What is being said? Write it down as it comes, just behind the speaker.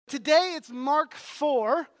today it's Mark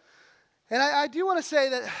 4, and I do want to say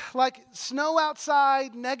that, like, snow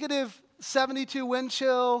outside, negative 72 wind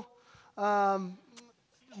chill,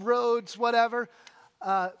 roads, whatever,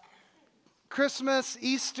 Christmas,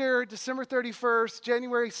 Easter, December 31st,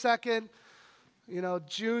 January 2nd,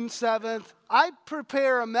 June 7th. I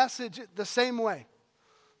prepare a message the same way.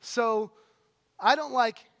 So I don't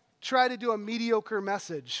try to do a mediocre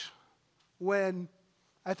message when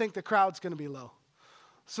I think the crowd's going to be low.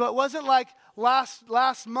 So it wasn't like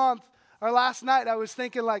last month or last night I was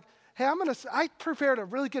thinking hey, I prepared a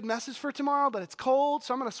really good message for tomorrow, but it's cold,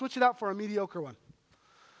 so I'm going to switch it out for a mediocre one.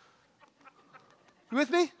 You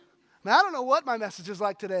with me? Now, I don't know what my message is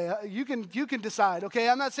like today. You can decide, okay?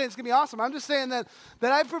 I'm not saying it's going to be awesome. I'm just saying that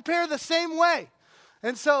I prepare the same way.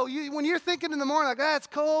 And so when you're thinking in the morning, it's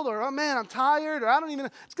cold, or, oh, man, I'm tired, or I don't even,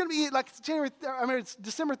 it's going to be it's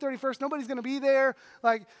December 31st. Nobody's going to be there.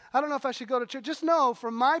 I don't know if I should go to church. Just know,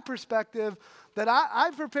 from my perspective, that I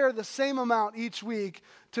prepare the same amount each week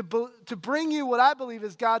to bring you what I believe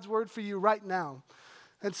is God's word for you right now.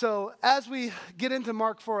 And so as we get into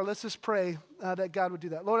Mark 4, let's just pray that God would do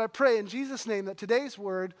that. Lord, I pray in Jesus' name that today's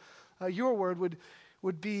word, your word,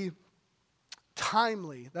 would be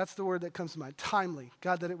timely. That's the word that comes to mind, timely.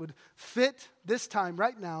 God, that it would fit this time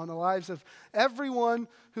right now in the lives of everyone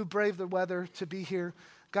who braved the weather to be here.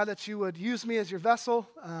 God, that you would use me as your vessel,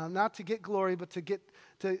 not to get glory, but to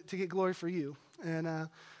get glory for you. And I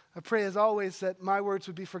pray, as always, that my words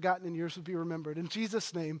would be forgotten and yours would be remembered. In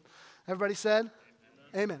Jesus' name, everybody said?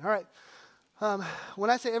 Amen. All right. When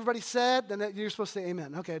I say everybody said, then you're supposed to say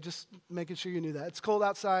amen. Okay, just making sure you knew that. It's cold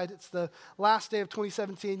outside. It's the last day of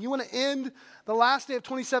 2017. You want to end the last day of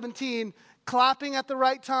 2017 clapping at the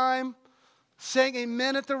right time, saying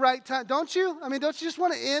amen at the right time. Don't you? Don't you just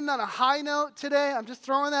want to end on a high note today? I'm just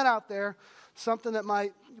throwing that out there. Something that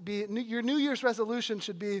might be, your New Year's resolution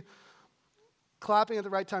should be clapping at the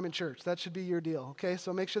right time in church. That should be your deal, okay?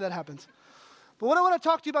 So make sure that happens. But what I want to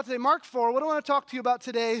talk to you about today, Mark 4, what I want to talk to you about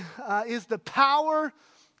today is the power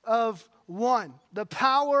of one. The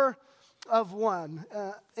power of one.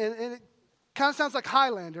 And it kind of sounds like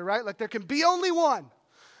Highlander, right? Like there can be only one.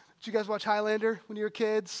 Did you guys watch Highlander when you were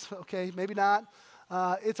kids? Okay, maybe not.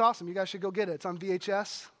 It's awesome. You guys should go get it. It's on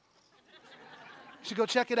VHS. You should go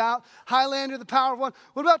check it out. Highlander, the power of one.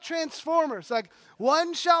 What about Transformers?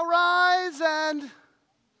 One shall rise and...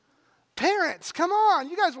 Parents, come on.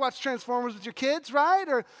 You guys watch Transformers with your kids, right?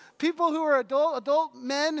 Or people who are adult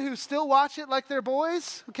men who still watch it like they're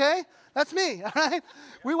boys, okay? That's me, all right?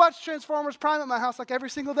 We watch Transformers Prime at my house every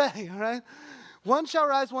single day, all right? One shall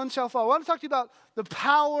rise, one shall fall. I want to talk to you about the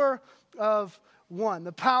power of one,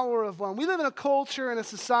 the power of one. We live in a culture and a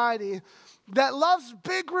society that loves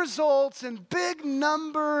big results and big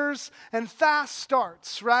numbers and fast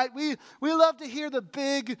starts, right? We love to hear the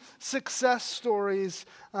big success stories.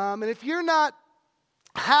 And if you're not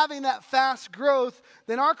having that fast growth,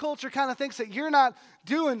 then our culture kind of thinks that you're not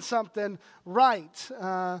doing something right.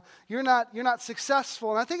 You're not successful.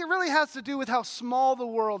 And I think it really has to do with how small the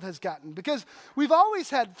world has gotten. Because we've always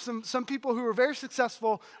had some people who were very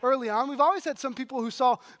successful early on. We've always had some people who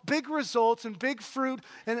saw big results and big fruit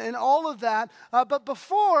and all of that. But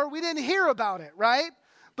before, we didn't hear about it, right?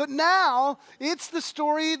 But now, it's the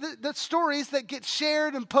stories that get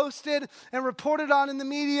shared and posted and reported on in the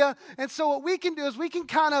media. And so what we can do is we can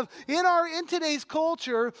kind of, in today's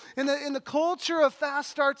culture, in the culture of fast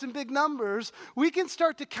starts and big numbers, we can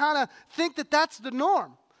start to kind of think that that's the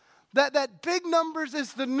norm. That big numbers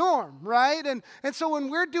is the norm, right? And so when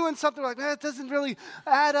we're doing something it doesn't really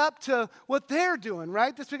add up to what they're doing,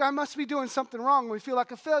 right? This week I must be doing something wrong. We feel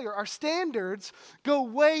like a failure. Our standards go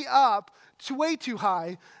way up to way too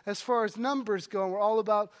high as far as numbers go. And we're all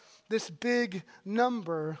about this big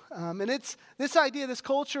number. And it's this idea, this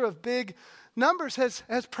culture of big numbers has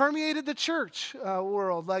permeated the church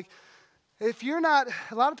world. If you're not,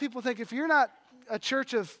 a lot of people think if you're not a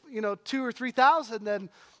church of 2,000 or 3,000, then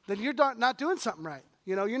you're not doing something right.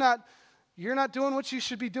 You're not doing what you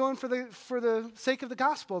should be doing for the sake of the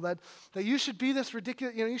gospel. That you should be this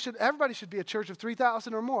ridiculous. Everybody should be a church of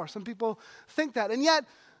 3,000 or more. Some people think that, and yet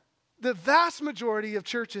the vast majority of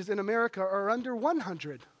churches in America are under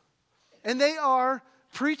 100, and they are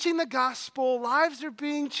preaching the gospel. Lives are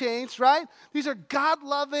being changed, right? These are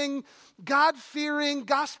God-loving, God-fearing,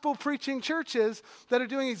 gospel-preaching churches that are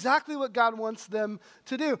doing exactly what God wants them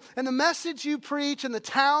to do. And the message you preach and the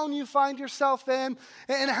town you find yourself in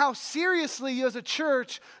and how seriously you as a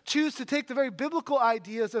church choose to take the very biblical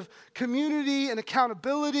ideas of community and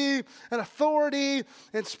accountability and authority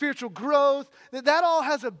and spiritual growth, that all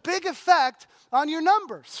has a big effect on your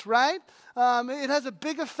numbers, right? it has a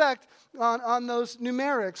big effect on those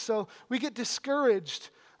numerics. So we get discouraged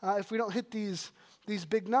if we don't hit these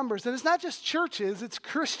big numbers. And it's not just churches, it's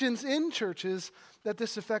Christians in churches that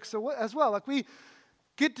this affects as well. Like we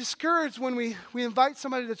get discouraged when we invite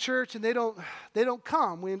somebody to church and they don't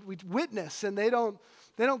come. We witness and they don't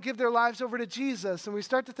give their lives over to Jesus. And we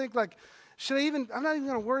start to think like, I'm not even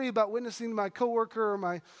going to worry about witnessing to my coworker or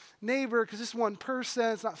my neighbor because this is one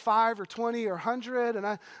person. It's not 5 or 20 or 100.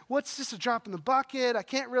 And what's just a drop in the bucket? I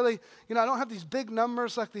can't really, I don't have these big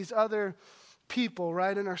numbers like these other people,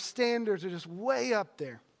 right? And our standards are just way up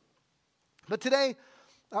there. But today,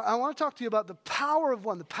 I want to talk to you about the power of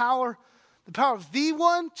one, the power of the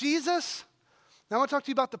one, Jesus. And I want to talk to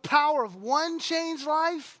you about the power of one changed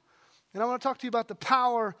life. And I want to talk to you about the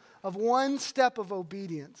power of one step of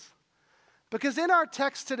obedience. Because in our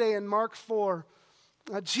text today in Mark 4,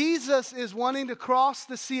 Jesus is wanting to cross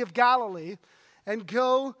the Sea of Galilee and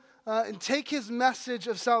go and take his message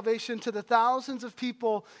of salvation to the thousands of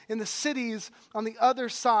people in the cities on the other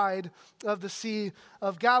side of the Sea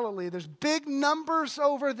of Galilee. There's big numbers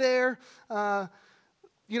over there,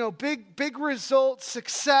 big results,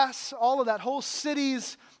 success, all of that. Whole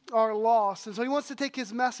cities are lost. And so he wants to take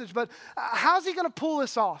his message. But how's he going to pull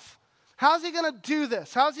this off? How's he going to do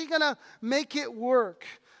this? How's he going to make it work?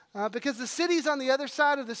 Because the cities on the other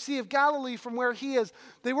side of the Sea of Galilee from where he is,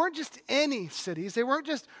 they weren't just any cities. They weren't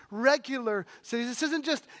just regular cities. This isn't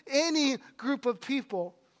just any group of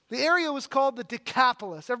people. The area was called the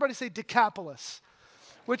Decapolis. Everybody say Decapolis,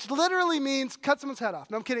 which literally means cut someone's head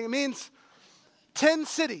off. No, I'm kidding. It means 10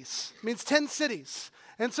 cities. It means 10 cities.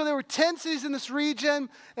 And so there were 10 cities in this region,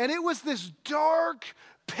 and it was this dark,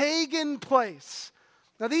 pagan place.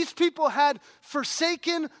 Now, these people had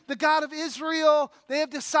forsaken the God of Israel. They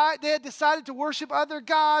had decided to worship other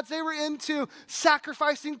gods. They were into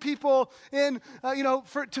sacrificing people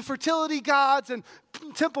to fertility gods and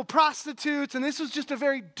temple prostitutes. And this was just a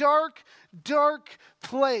very dark, dark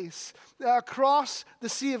place across the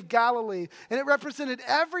Sea of Galilee. And it represented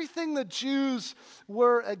everything the Jews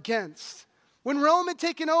were against. When Rome had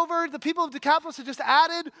taken over, the people of Decapolis had just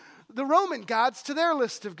added the Roman gods to their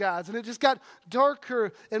list of gods. And it just got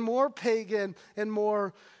darker and more pagan and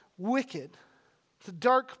more wicked. It's a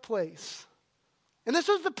dark place. And this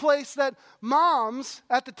was the place that moms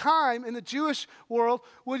at the time in the Jewish world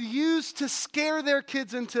would use to scare their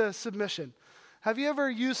kids into submission. Have you ever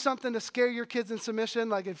used something to scare your kids into submission?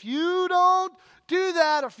 Like, if you don't do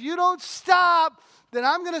that, or if you don't stop, then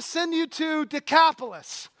I'm going to send you to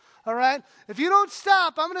Decapolis. All right? If you don't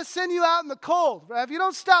stop, I'm going to send you out in the cold. Right? If you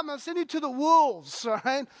don't stop, I'm going to send you to the wolves. All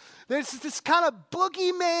right? There's this kind of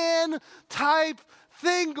boogeyman type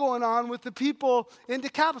thing going on with the people in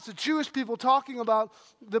Decapolis, the Jewish people talking about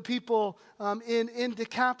the people in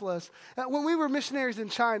Decapolis. When we were missionaries in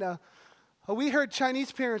China, we heard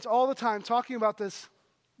Chinese parents all the time talking about this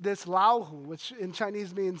laohu, which in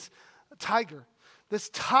Chinese means tiger. This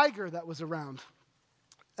tiger that was around.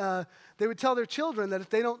 They would tell their children that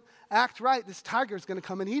if they don't act right, this tiger is going to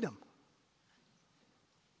come and eat them.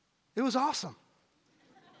 It was awesome.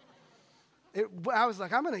 I was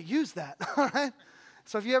like, I'm going to use that. All right?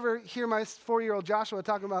 So if you ever hear my 4-year-old Joshua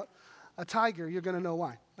talking about a tiger, you're going to know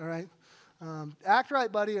why. All right? Act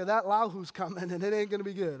right, buddy, or that laohu's coming, and it ain't going to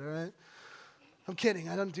be good. All right? I'm kidding.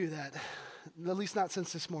 I don't do that. At least not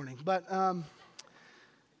since this morning. But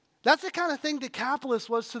that's the kind of thing Decapolis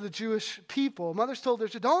was to the Jewish people. Mothers told their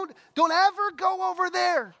children, don't ever go over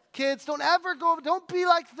there, kids. Don't ever go over. Don't be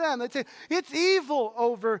like them. They'd say, it's evil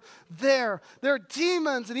over there. There are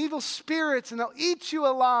demons and evil spirits, and they'll eat you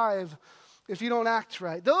alive if you don't act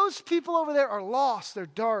right. Those people over there are lost. They're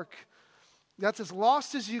dark. That's as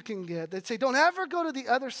lost as you can get. They'd say, don't ever go to the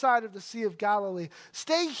other side of the Sea of Galilee.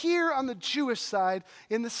 Stay here on the Jewish side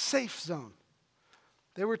in the safe zone.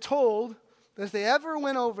 They were told that if they ever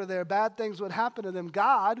went over there, bad things would happen to them.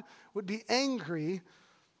 God would be angry.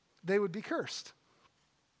 They would be cursed.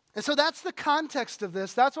 And so that's the context of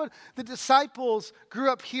this. That's what the disciples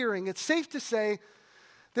grew up hearing. It's safe to say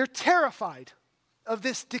they're terrified of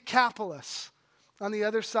this Decapolis on the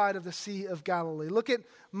other side of the Sea of Galilee. Look at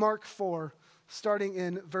Mark 4, starting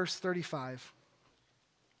in verse 35.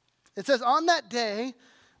 It says, on that day,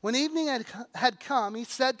 when evening had come,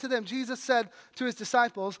 Jesus said to his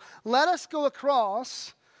disciples, let us go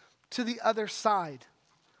across to the other side.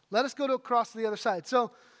 Let us go across to the other side.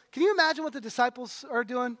 So can you imagine what the disciples are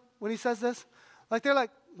doing when he says this? Like they're like,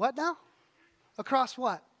 what now? Across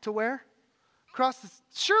what? To where?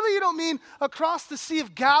 Surely you don't mean across the Sea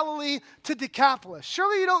of Galilee to Decapolis.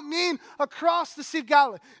 Surely you don't mean across the Sea of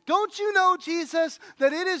Galilee. Don't you know, Jesus,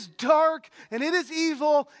 that it is dark and it is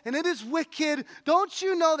evil and it is wicked? Don't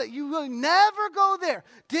you know that you will never go there?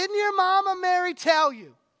 Didn't your mama Mary tell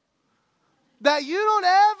you that you don't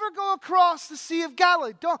ever go across the Sea of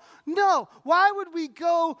Galilee? No. Why would we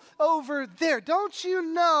go over there? Don't you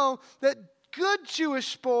know that good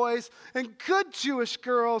Jewish boys and good Jewish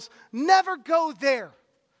girls never go there?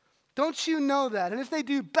 Don't you know that? And if they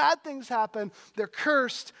do, bad things happen. They're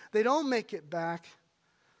cursed. They don't make it back.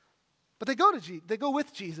 But they go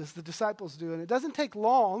with Jesus, the disciples do. And it doesn't take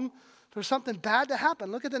long for something bad to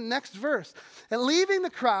happen. Look at the next verse. And leaving the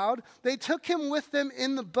crowd, they took him with them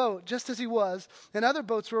in the boat, just as he was, and other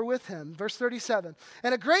boats were with him. Verse 37.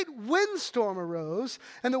 And a great windstorm arose,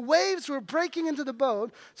 and the waves were breaking into the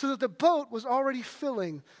boat, so that the boat was already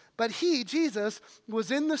filling. But he, Jesus,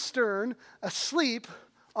 was in the stern, asleep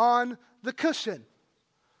on the cushion.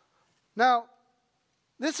 Now,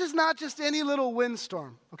 this is not just any little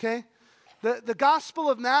windstorm, okay? The Gospel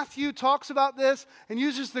of Matthew talks about this and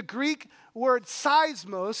uses the Greek word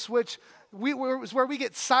seismos, which is where we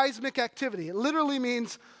get seismic activity. It literally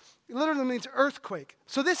means earthquake.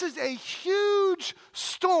 So this is a huge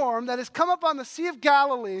storm that has come up on the Sea of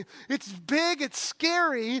Galilee. It's big, it's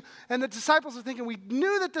scary, and the disciples are thinking, we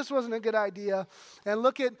knew that this wasn't a good idea. And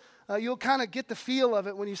look at, you'll kind of get the feel of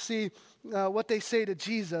it when you see what they say to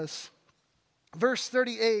Jesus. Verse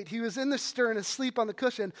 38, he was in the stern asleep on the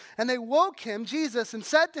cushion, and they woke him, Jesus, and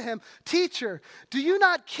said to him, Teacher, do you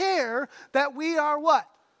not care that we are what?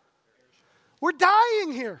 We're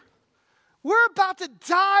dying here. We're about to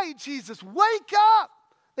die, Jesus. Wake up.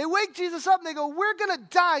 They wake Jesus up and they go, we're going to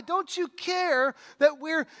die. Don't you care that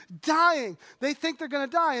we're dying? They think they're going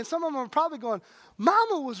to die. And some of them are probably going,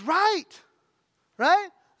 Mama was right. Right?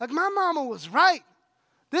 Like, my mama was right.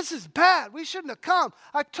 This is bad. We shouldn't have come.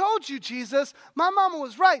 I told you, Jesus, my mama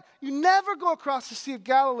was right. You never go across the Sea of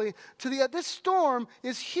Galilee this storm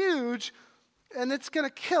is huge, and it's going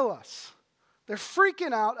to kill us. They're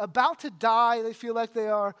freaking out, about to die. They feel like they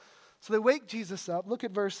are. So they wake Jesus up. Look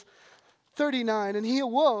at verse 39. And he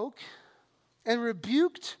awoke and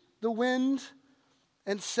rebuked the wind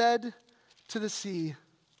and said to the sea,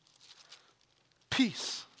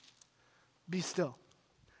 Peace, be still.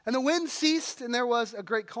 And the wind ceased, and there was a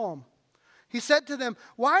great calm. He said to them,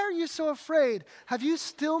 Why are you so afraid? Have you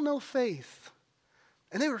still no faith?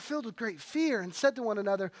 And they were filled with great fear and said to one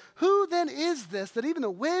another, Who then is this that even the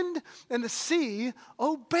wind and the sea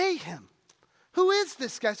obey him? Who is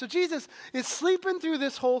this guy? So Jesus is sleeping through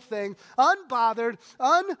this whole thing, unbothered,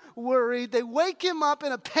 unworried. They wake him up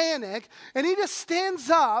in a panic, and he just stands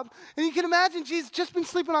up. And you can imagine Jesus just been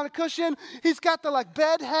sleeping on a cushion. He's got the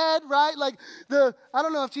bed head, right? I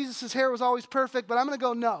don't know if Jesus' hair was always perfect, but I'm going to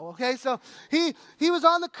go no, okay? So he was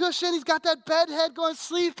on the cushion. He's got that bed head going,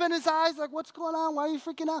 sleep in his eyes. Like, what's going on? Why are you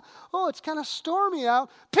freaking out? Oh, it's kind of stormy out.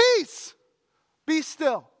 Peace, be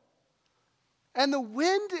still. And the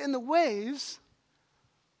wind and the waves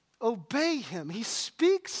obey him. He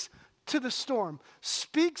speaks to the storm,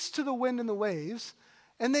 speaks to the wind and the waves,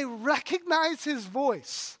 and they recognize his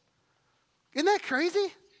voice. Isn't that crazy?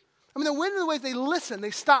 I mean, the wind and the waves, they listen,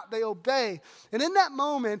 they stop, they obey. And in that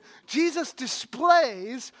moment, Jesus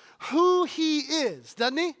displays who he is,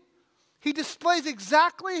 doesn't he? He displays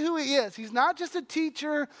exactly who he is. He's not just a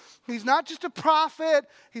teacher. He's not just a prophet.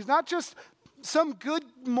 He's not just some good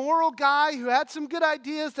moral guy who had some good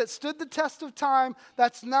ideas that stood the test of time.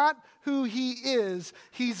 That's not who he is.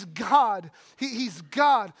 He's God. He's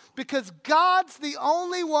God, because God's the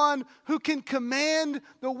only one who can command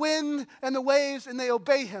the wind and the waves, and they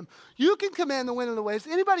obey him. You can command the wind and the waves.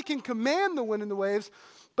 Anybody can command the wind and the waves,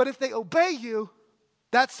 but if they obey you,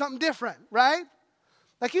 that's something different, right?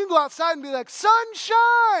 Like, you can go outside and be like,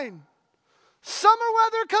 sunshine, summer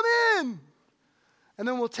weather, come in. And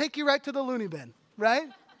then we'll take you right to the loony bin, right?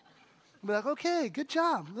 We'll be like, okay, good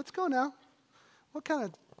job. Let's go now. What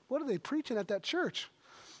are they preaching at that church?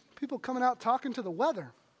 People coming out talking to the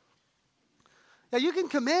weather. Yeah, you can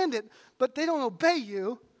command it, but they don't obey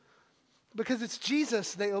you because it's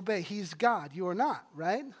Jesus they obey. He's God. You are not,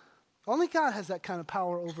 right? Only God has that kind of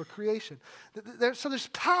power over creation. So there's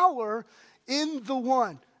power in the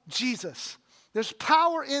one, Jesus. There's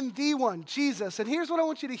power in the one, Jesus. And here's what I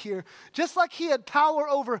want you to hear. Just like he had power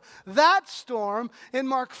over that storm in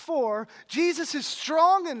Mark 4, Jesus is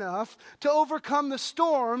strong enough to overcome the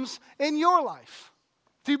storms in your life.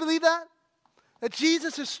 Do you believe that? That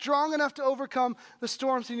Jesus is strong enough to overcome the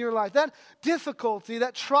storms in your life. That difficulty,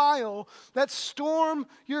 that trial, that storm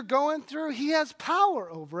you're going through, he has power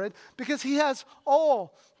over it because he has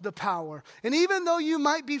all the power. And even though you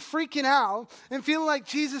might be freaking out and feeling like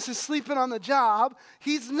Jesus is sleeping on the job,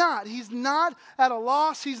 he's not. He's not at a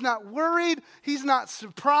loss. He's not worried. He's not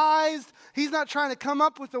surprised. He's not trying to come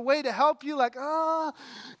up with a way to help you like, oh,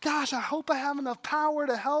 gosh, I hope I have enough power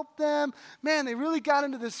to help them. Man, they really got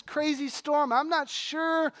into this crazy storm. I'm not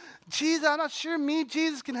sure, Jesus, I'm not sure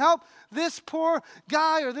Jesus, can help this poor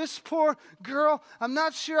guy or this poor girl. I'm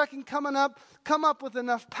not sure I can come up with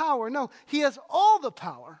enough power. No, he has all the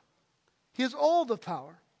power. He has all the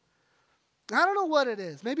power. I don't know what it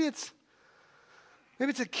is. Maybe it's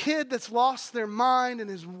a kid that's lost their mind and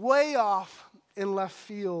is way off in left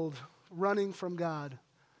field running from God.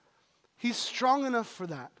 He's strong enough for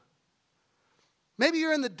that. Maybe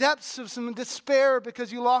you're in the depths of some despair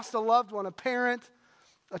because you lost a loved one, a parent,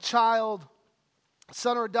 a child, a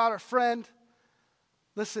son or a daughter, friend.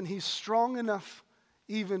 Listen, he's strong enough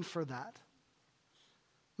even for that.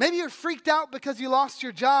 Maybe you're freaked out because you lost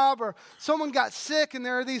your job or someone got sick and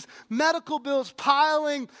there are these medical bills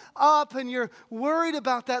piling up and you're worried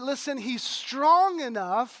about that. Listen, he's strong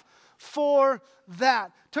enough for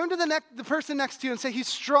that. Turn to the person next to you and say, he's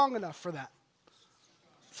strong enough for that.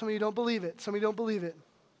 Some of you don't believe it. Some of you don't believe it.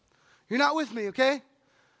 You're not with me, okay?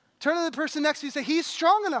 Turn to the person next to you and say, he's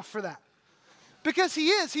strong enough for that. Because he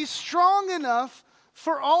is. He's strong enough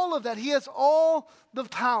for all of that. He has all the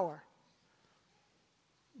power.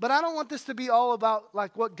 But I don't want this to be all about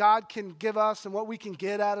like what God can give us and what we can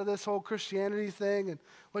get out of this whole Christianity thing and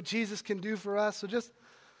what Jesus can do for us. So just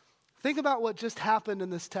think about what just happened in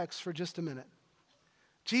this text for just a minute.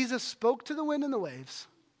 Jesus spoke to the wind and the waves,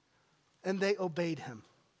 and they obeyed him.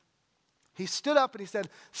 He stood up and he said,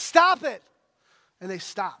 "Stop it!" And they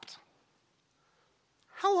stopped.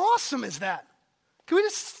 How awesome is that? Can we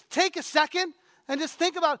just take a second and just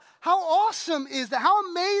think about how awesome is that? How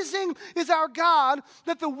amazing is our God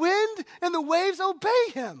that the wind and the waves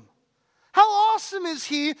obey him? How awesome is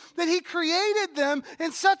he that he created them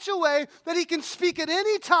in such a way that he can speak at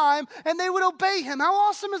any time and they would obey him? How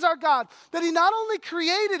awesome is our God that he not only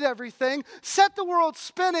created everything, set the world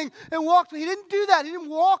spinning and walked. He didn't do that. He didn't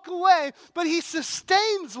walk away, but he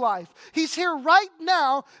sustains life. He's here right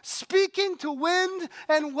now speaking to wind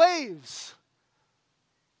and waves.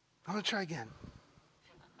 I'm going to try again.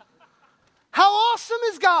 How awesome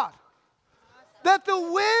is God that the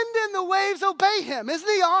wind and the waves obey him? Isn't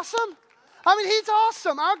he awesome? I mean, he's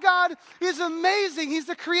awesome. Our God is amazing. He's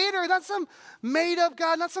the creator, not some made-up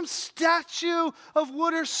God, not some statue of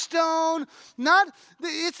wood or stone.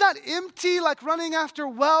 It's not empty like running after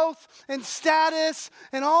wealth and status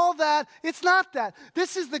and all that. It's not that.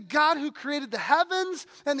 This is the God who created the heavens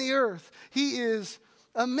and the earth. He is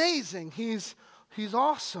amazing. He's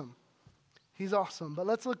awesome. He's awesome. But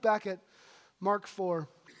let's look back at Mark 4,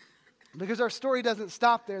 because our story doesn't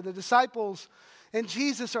stop there. The disciples and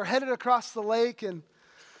Jesus are headed across the lake, and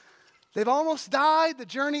they've almost died. The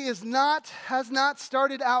journey has not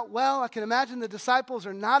started out well. I can imagine the disciples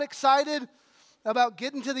are not excited about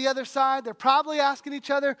getting to the other side. They're probably asking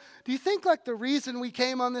each other, do you think like the reason we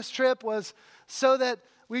came on this trip was so that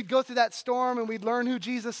we'd go through that storm and we'd learn who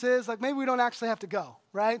Jesus is? Like maybe we don't actually have to go,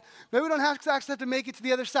 right? Maybe we don't actually have to make it to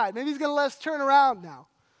the other side. Maybe he's going to let us turn around now.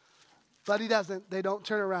 But he doesn't. They don't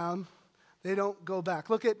turn around. They don't go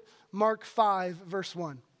back. Look at Mark 5, verse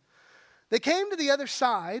 1. They came to the other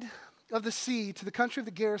side of the sea, to the country of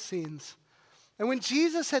the Gerasenes. And when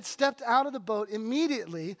Jesus had stepped out of the boat,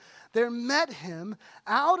 immediately there met him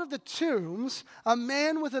out of the tombs a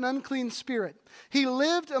man with an unclean spirit. He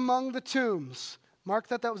lived among the tombs. Mark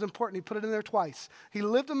thought that was important. He put it in there twice. He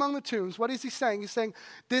lived among the tombs. What is he saying? He's saying,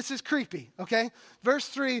 this is creepy, okay? Verse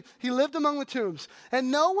 3, he lived among the tombs,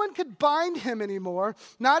 and no one could bind him anymore,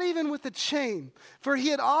 not even with a chain. For he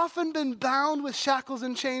had often been bound with shackles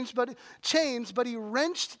and chains, but he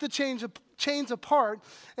wrenched the chains apart,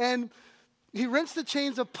 and he wrenched the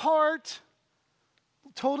chains apart,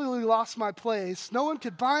 totally lost my place. No one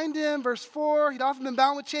could bind him. Verse 4, he'd often been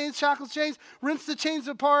bound with chains, shackles, chains, wrenched the chains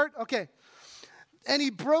apart. Okay. And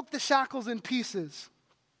he broke the shackles in pieces.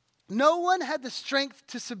 No one had the strength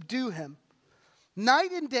to subdue him.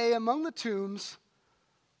 Night and day among the tombs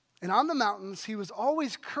and on the mountains, he was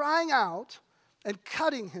always crying out and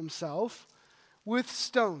cutting himself with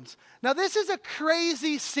stones. Now, this is a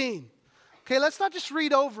crazy scene. Okay, let's not just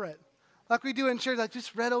read over it like we do in church, like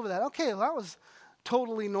just read over that. Okay, well, that was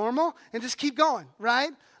totally normal, and just keep going,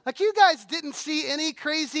 right? Like you guys didn't see any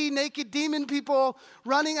crazy naked demon people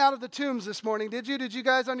running out of the tombs this morning, did you? Did you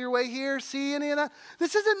guys on your way here see any of that?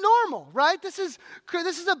 This isn't normal, right? This is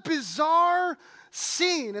a bizarre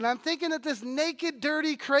scene. And I'm thinking that this naked,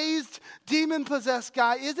 dirty, crazed, demon-possessed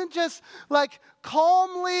guy isn't just like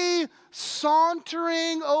calmly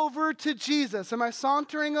sauntering over to Jesus. Am I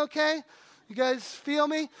sauntering okay? You guys feel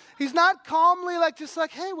me? He's not calmly just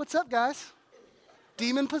like, hey, what's up, guys?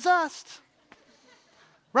 Demon-possessed.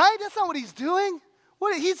 Right? That's not what he's doing.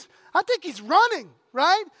 I think he's running,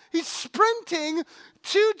 right? He's sprinting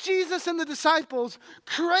to Jesus and the disciples,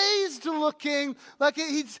 crazed looking,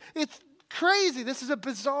 it's crazy. This is a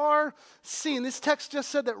bizarre scene. This text just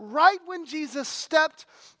said that right when Jesus stepped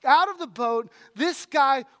out of the boat, this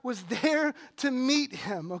guy was there to meet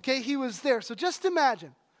him, okay? He was there. So just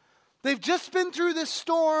imagine. They've just been through this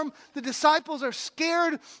storm. The disciples are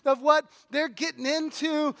scared of what they're getting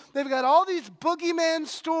into. They've got all these boogeyman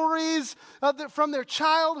stories from their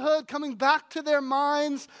childhood coming back to their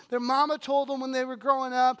minds. Their mama told them when they were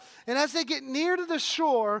growing up. And as they get near to the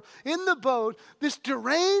shore in the boat, this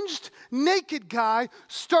deranged, naked guy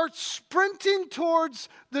starts sprinting towards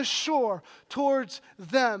the shore, towards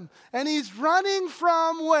them. And he's running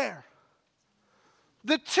from where?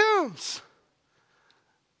 The tombs.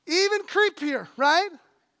 Even creepier, right?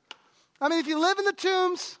 I mean, if you live in the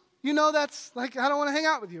tombs, you know that's I don't want to hang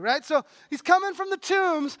out with you, right? So he's coming from the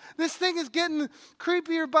tombs. This thing is getting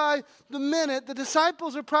creepier by the minute. The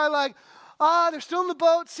disciples are probably like, they're still in the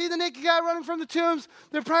boat. See the naked guy running from the tombs.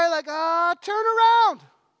 They're probably like, turn around.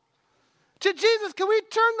 To Jesus, can we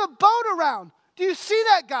turn the boat around? Do you see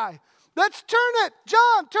that guy? Let's turn it.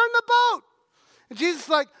 John, turn the boat. And Jesus is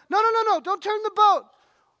like, no, don't turn the boat.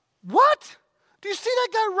 What? Do you see that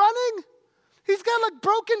guy running? He's got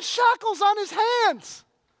broken shackles on his hands.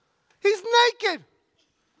 He's naked.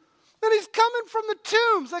 And he's coming from the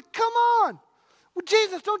tombs. Come on. Well,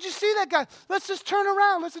 Jesus, don't you see that guy? Let's just turn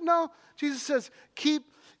around. No. Jesus says, keep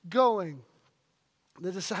going.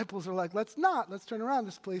 The disciples are like, let's not. Let's turn around.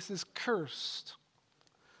 This place is cursed.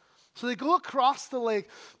 So they go across the lake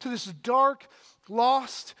to this dark,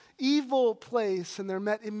 lost, evil place, and they're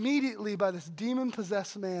met immediately by this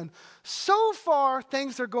demon-possessed man. So far,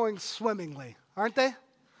 things are going swimmingly, aren't they?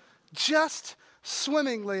 Just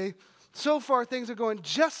swimmingly. So far, things are going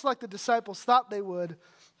just like the disciples thought they would.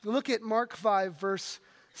 Look at Mark 5, verse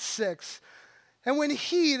 6. And when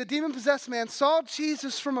he, the demon-possessed man, saw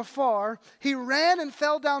Jesus from afar, he ran and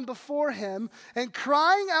fell down before him, and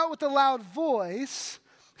crying out with a loud voice,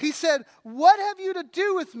 he said, what have you to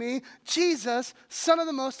do with me, Jesus, Son of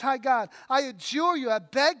the Most High God? I adjure you, I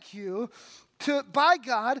beg you, by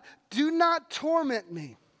God, do not torment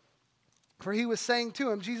me. For he was saying to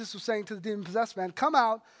him, Jesus was saying to the demon-possessed man, come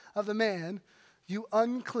out of the man, you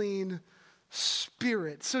unclean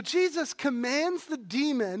spirit. So Jesus commands the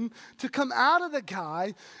demon to come out of the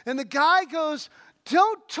guy, and the guy goes,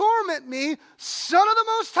 don't torment me, Son of the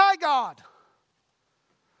Most High God.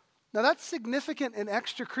 Now that's significant and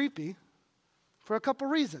extra creepy for a couple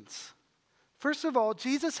reasons. First of all,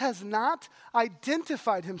 Jesus has not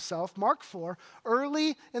identified himself, Mark 4,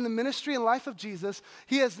 early in the ministry and life of Jesus,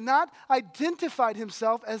 he has not identified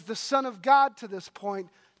himself as the Son of God to this point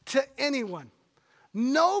to anyone.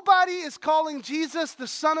 Nobody is calling Jesus the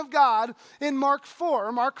Son of God in Mark 4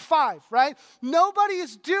 or Mark 5, right? Nobody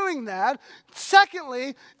is doing that.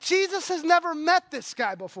 Secondly, Jesus has never met this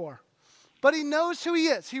guy before. But he knows who he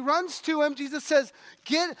is. He runs to him. Jesus says,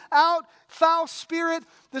 get out, foul spirit.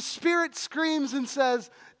 The spirit screams and says,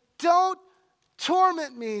 don't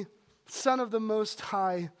torment me, Son of the Most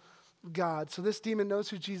High God. So this demon knows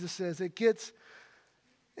who Jesus is. It gets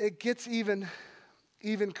even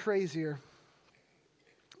crazier.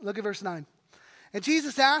 Look at verse 9. And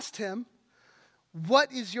Jesus asked him,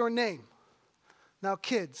 what is your name? Now,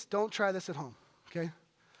 kids, don't try this at home, okay?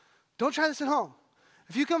 Don't try this at home.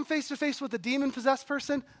 If you come face to face with a demon-possessed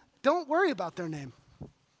person, don't worry about their name.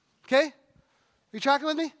 Okay? Are you tracking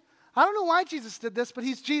with me? I don't know why Jesus did this, but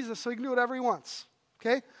he's Jesus, so he can do whatever he wants.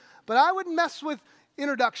 Okay? But I wouldn't mess with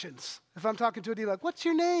introductions. If I'm talking to a demon, like, what's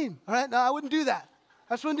your name? All right? No, I wouldn't do that.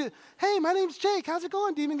 I just wouldn't do, hey, my name's Jake. How's it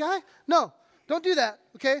going, demon guy? No, don't do that.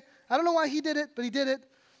 Okay? I don't know why he did it, but he did it.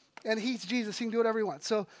 And he's Jesus. He can do whatever he wants.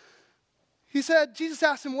 So he said, Jesus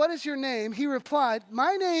asked him, what is your name? He replied,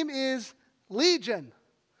 my name is Legion,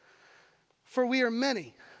 for we are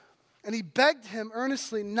many. And he begged him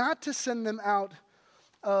earnestly not to send them out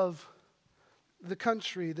of the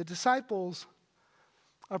country. The disciples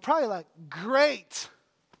are probably like, great,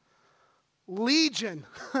 Legion.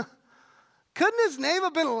 Couldn't his name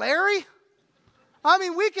have been Larry? I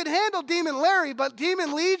mean, we could handle Demon Larry, but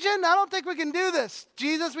Demon Legion? I don't think we can do this.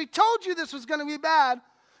 Jesus, we told you this was going to be bad.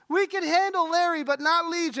 We could handle Larry, but not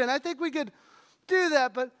Legion. I think we could do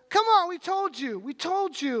that, but come on, we told you. We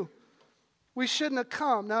told you we shouldn't have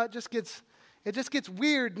come. Now it just gets it just gets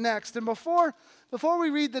weird next. And before we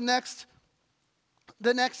read the next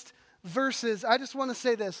verses, I just want to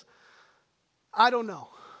say this. I don't know.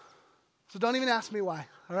 So don't even ask me why,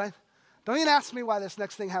 all right? Don't even ask me why this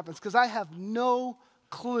next thing happens, because I have no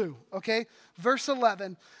clue, okay? Verse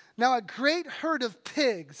 11, now a great herd of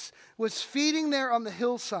pigs was feeding there on the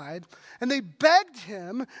hillside, and they begged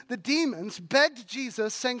him, the demons begged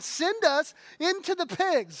Jesus, saying, send us into the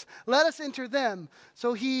pigs, let us enter them.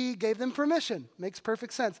 So he gave them permission. Makes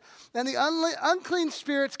perfect sense. And the unclean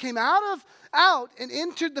spirits came out and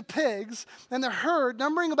entered the pigs, and the herd,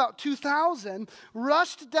 numbering about 2,000,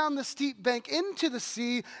 rushed down the steep bank into the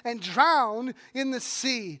sea and drowned in the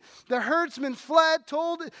sea. The herdsmen fled,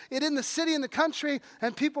 told it in the city and the country,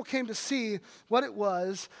 and people came to see what it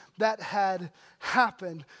was that had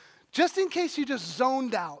happened. Just in case you just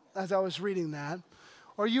zoned out as I was reading that,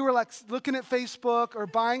 or you were like looking at Facebook or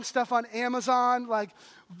buying stuff on Amazon, like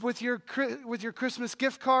with your Christmas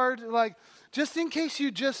gift card, like just in case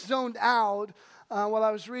you just zoned out while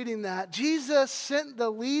I was reading that, Jesus sent the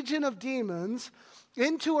legion of demons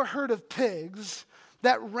into a herd of pigs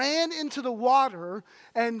that ran into the water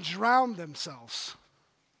and drowned themselves.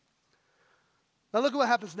 Now look at what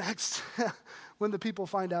happens next when the people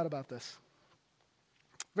find out about this.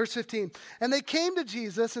 Verse 15, and they came to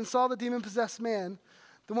Jesus and saw the demon-possessed man,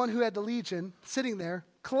 the one who had the legion, sitting there,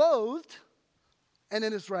 clothed and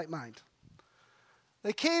in his right mind.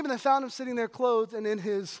 They came and they found him sitting there clothed and in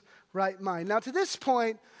his right mind. Now to this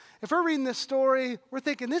point, if we're reading this story, we're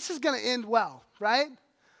thinking this is going to end well, right?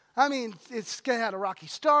 I mean, it's had a rocky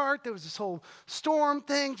start. There was this whole storm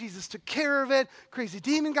thing. Jesus took care of it. Crazy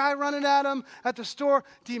demon guy running at him at the store.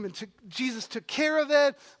 Jesus took care of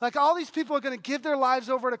it. Like all these people are going to give their lives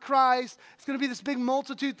over to Christ. It's going to be this big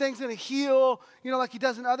multitude. Things going to heal, like he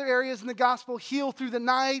does in other areas in the gospel, heal through the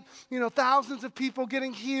night. Thousands of people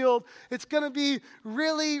getting healed. It's going to be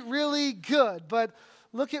really, really good. But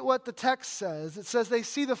look at what the text says. It says they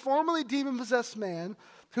see the formerly demon-possessed man,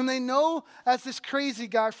 whom they know as this crazy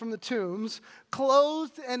guy from the tombs,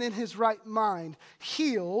 clothed and in his right mind,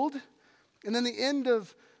 healed. And then the end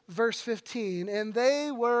of verse 15, and they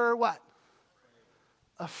were what?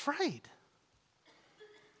 Afraid.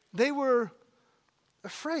 They were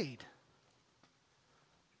afraid.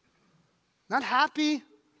 Not happy,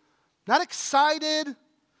 not excited,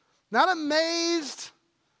 not amazed,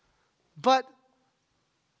 but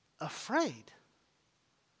afraid.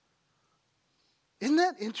 Isn't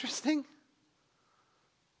that interesting?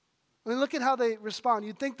 I mean, look at how they respond.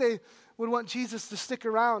 You'd think they would want Jesus to stick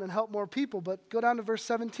around and help more people, but go down to verse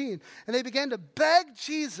 17. And they began to beg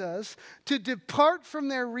Jesus to depart from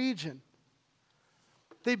their region.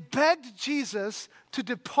 They begged Jesus to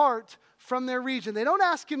depart from their region. They don't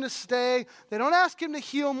ask him to stay. They don't ask him to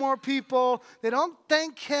heal more people. They don't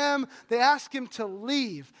thank him. They ask him to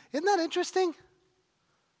leave. Isn't that interesting?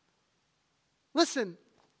 Listen,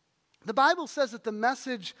 the Bible says that the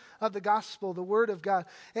message of the gospel, the word of God,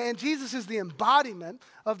 and Jesus is the embodiment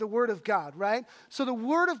of the word of God, right? So the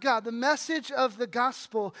word of God, the message of the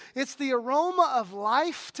gospel, it's the aroma of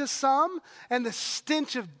life to some and the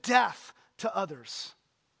stench of death to others.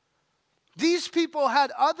 These people had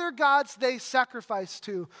other gods they sacrificed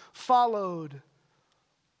to, followed,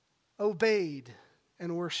 obeyed,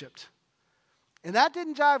 and worshiped. And that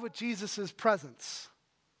didn't jive with Jesus' presence.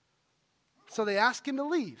 So they asked him to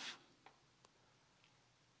leave.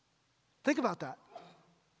 Think about that.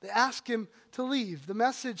 They ask him to leave. The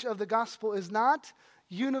message of the gospel is not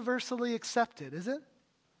universally accepted, is it?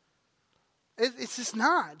 It's just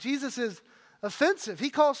not. Jesus is offensive.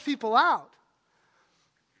 He calls people out.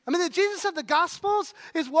 I mean, the Jesus of the Gospels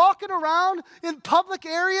is walking around in public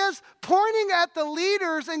areas, pointing at the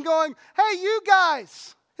leaders and going, hey, you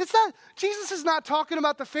guys. Jesus is not talking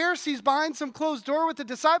about the Pharisees behind some closed door with the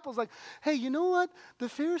disciples like, hey, you know what? The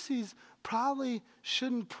Pharisees probably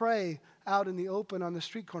shouldn't pray out in the open on the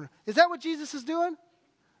street corner. Is that what Jesus is doing?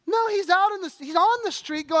 No, he's on the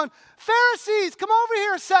street going, Pharisees, come over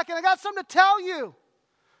here a second. I got something to tell you.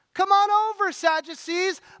 Come on over,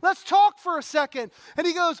 Sadducees. Let's talk for a second. And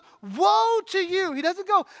he goes, woe to you. He doesn't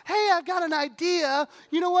go, hey, I've got an idea.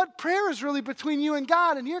 You know what? Prayer is really between you and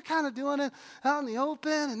God, and you're kind of doing it out in the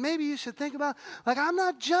open, and maybe you should think about, like, I'm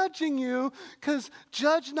not judging you, because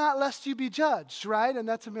judge not lest you be judged, right? And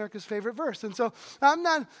that's America's favorite verse. And so I'm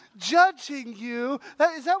not judging you.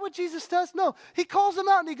 Is that what Jesus does? No. He calls them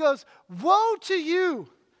out, and he goes, woe to you,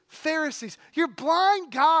 Pharisees. You're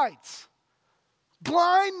blind guides.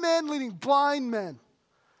 Blind men leading blind men.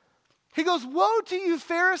 He goes, woe to you,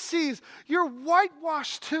 Pharisees, you're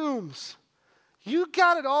whitewashed tombs. You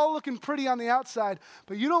got it all looking pretty on the outside,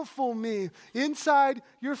 but you don't fool me. Inside,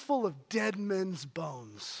 you're full of dead men's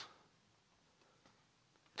bones.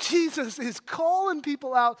 Jesus is calling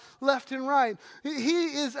people out left and right. He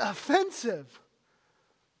is offensive.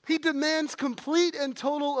 He demands complete and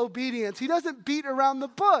total obedience. He doesn't beat around the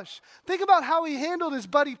bush. Think about how he handled his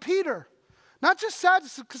buddy Peter. Not just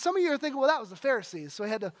Sadducees, because some of you are thinking, well, that was the Pharisees, so he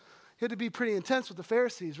had to be pretty intense with the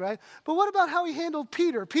Pharisees, right? But what about how he handled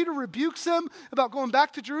Peter? Peter rebukes him about going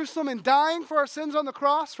back to Jerusalem and dying for our sins on the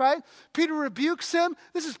cross, right? Peter rebukes him.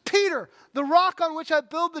 This is Peter, the rock on which I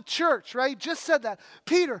build the church, right? He just said that.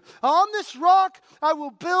 Peter, on this rock I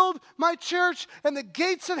will build my church, and the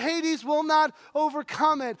gates of Hades will not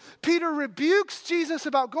overcome it. Peter rebukes Jesus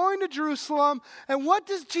about going to Jerusalem, and what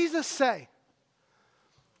does Jesus say?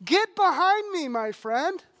 Get behind me, my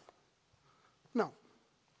friend. No.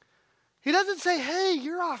 He doesn't say, hey,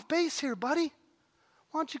 you're off base here, buddy.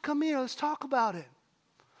 Why don't you come here? Let's talk about it.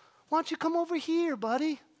 Why don't you come over here,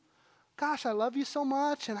 buddy? Gosh, I love you so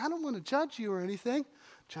much, and I don't want to judge you or anything.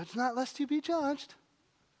 Judge not, lest you be judged.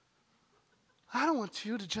 I don't want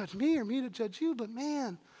you to judge me or me to judge you, but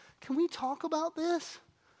man, can we talk about this?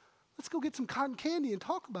 Let's go get some cotton candy and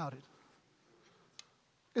talk about it.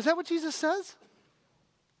 Is that what Jesus says?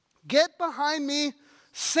 Get behind me,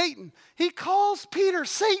 Satan. He calls Peter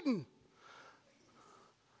Satan.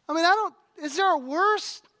 I mean, is there a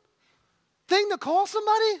worse thing to call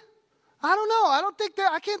somebody? I don't know.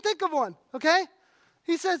 I can't think of one, okay?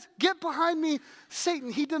 He says, get behind me,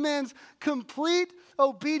 Satan. He demands complete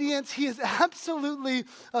obedience. He is absolutely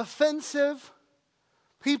offensive.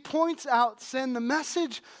 He points out sin. The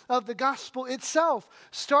message of the gospel itself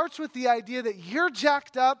starts with the idea that you're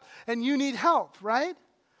jacked up and you need help, right?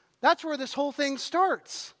 That's where this whole thing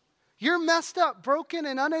starts. You're messed up, broken,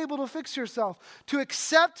 and unable to fix yourself. To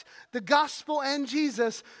accept the gospel and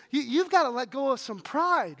Jesus, you've got to let go of some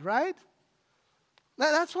pride, right?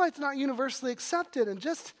 That's why it's not universally accepted. And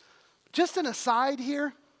just an aside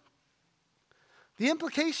here, the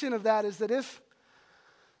implication of that is that if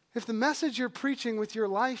the message you're preaching with your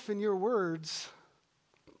life and your words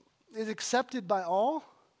is accepted by all,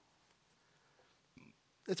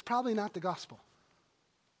 it's probably not the gospel.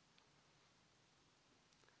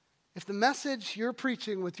 If the message you're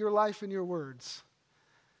preaching with your life and your words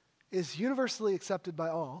is universally accepted by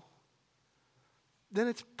all, then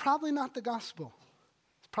it's probably not the gospel.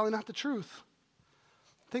 It's probably not the truth.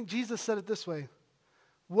 I think Jesus said it this way: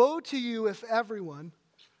 woe to you if everyone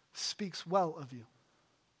speaks well of you.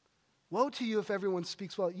 Woe to you if everyone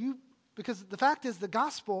speaks well. Because the fact is, the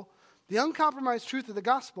gospel, the uncompromised truth of the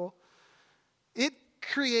gospel, it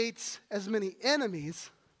creates as many enemies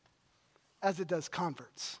as it does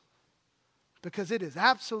converts. Because it is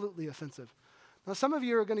absolutely offensive. Now, some of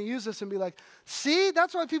you are going to use this and be like, see,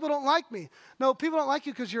 that's why people don't like me. No, people don't like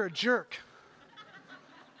you because you're a jerk.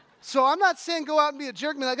 So I'm not saying go out and be a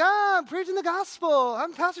jerk and be like, I'm preaching the gospel.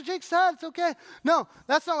 I'm Pastor Jake said, it's okay. No,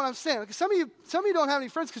 that's not what I'm saying. Okay, some of you don't have any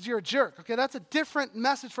friends because you're a jerk. Okay, that's a different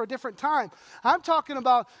message for a different time. I'm talking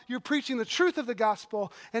about you're preaching the truth of the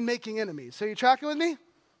gospel and making enemies. So you tracking with me?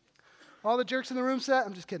 All the jerks in the room set?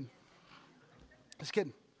 I'm just kidding. Just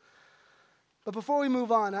kidding. But before we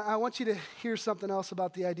move on, I want you to hear something else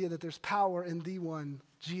about the idea that there's power in the one,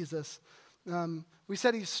 Jesus. We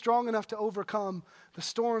said he's strong enough to overcome the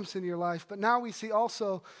storms in your life, but now we see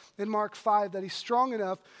also in Mark 5 that he's strong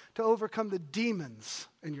enough to overcome the demons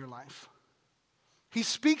in your life. He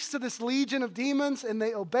speaks to this legion of demons and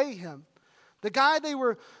they obey him. The guy they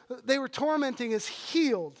were tormenting is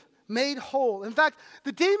healed, made whole. In fact,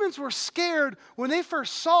 the demons were scared when they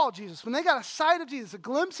first saw Jesus. When they got a sight of Jesus, a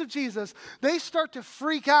glimpse of Jesus, they start to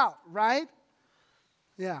freak out, right?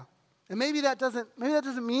 Yeah. And maybe that doesn't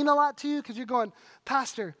mean a lot to you because you're going,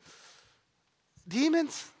 Pastor,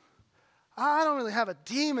 demons? I don't really have a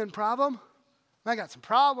demon problem. I got some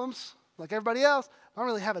problems like everybody else. I don't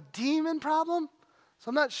really have a demon problem. So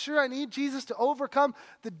I'm not sure I need Jesus to overcome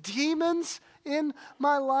the demons in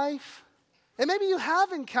my life. And maybe you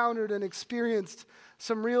have encountered and experienced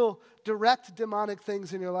some real direct demonic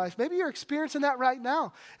things in your life. Maybe you're experiencing that right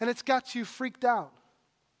now, and it's got you freaked out.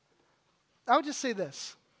 I would just say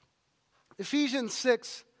this. Ephesians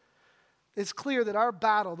 6 is clear that our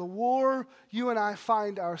battle, the war you and I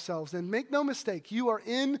find ourselves in, make no mistake, you are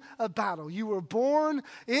in a battle. You were born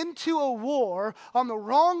into a war on the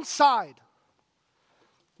wrong side.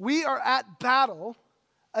 We are at battle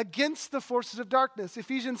against the forces of darkness.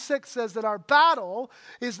 Ephesians 6 says that our battle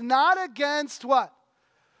is not against what?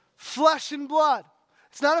 Flesh and blood.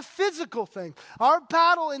 It's not a physical thing. Our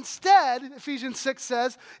battle instead, Ephesians 6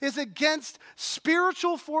 says, is against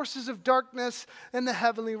spiritual forces of darkness in the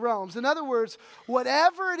heavenly realms. In other words,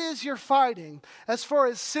 whatever it is you're fighting, as far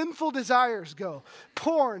as sinful desires go,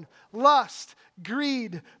 porn, lust,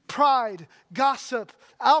 greed, pride, gossip,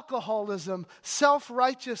 alcoholism,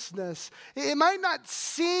 self-righteousness, it might not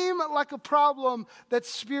seem like a problem that's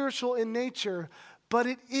spiritual in nature, but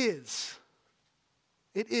it is.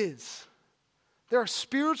 It is. There are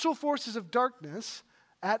spiritual forces of darkness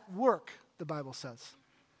at work, the Bible says.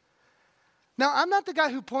 Now, I'm not the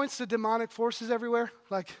guy who points to demonic forces everywhere.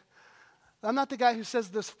 I'm not the guy who says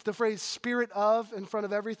the phrase spirit of in front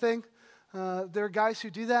of everything. There are guys who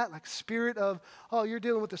do that, like spirit of, oh, you're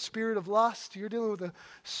dealing with the spirit of lust. You're dealing with a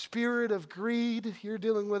spirit of greed. You're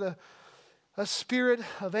dealing with a spirit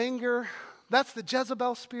of anger. That's the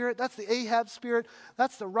Jezebel spirit. That's the Ahab spirit.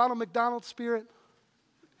 That's the Ronald McDonald spirit.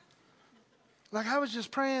 Like I was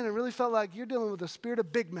just praying and really felt like you're dealing with the spirit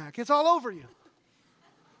of Big Mac. It's all over you.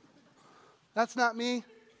 That's not me.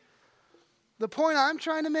 The point I'm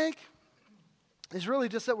trying to make is really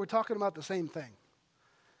just that we're talking about the same thing.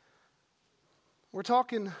 We're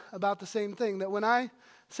talking about the same thing. That when I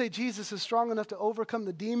say Jesus is strong enough to overcome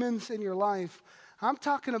the demons in your life, I'm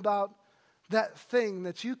talking about that thing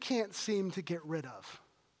that you can't seem to get rid of.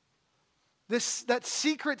 That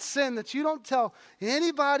secret sin that you don't tell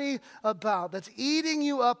anybody about, that's eating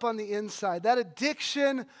you up on the inside, that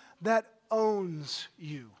addiction that owns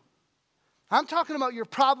you. I'm talking about your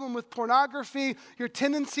problem with pornography, your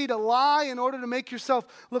tendency to lie in order to make yourself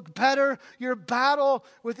look better, your battle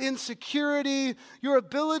with insecurity, your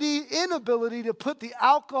inability to put the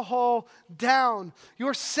alcohol down,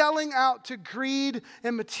 your selling out to greed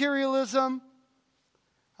and materialism.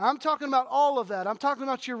 I'm talking about all of that. I'm talking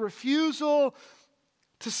about your refusal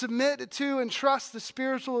to submit to and trust the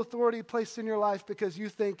spiritual authority placed in your life because you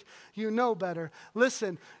think you know better.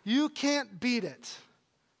 Listen, you can't beat it.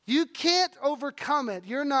 You can't overcome it.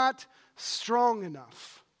 You're not strong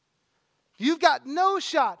enough. You've got no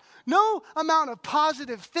shot. No amount of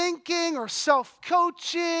positive thinking or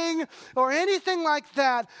self-coaching or anything like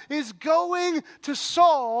that is going to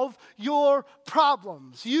solve your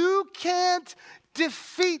problems. You can't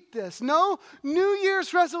defeat this. No New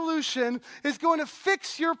Year's resolution is going to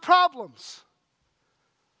fix your problems.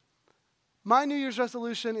 My New Year's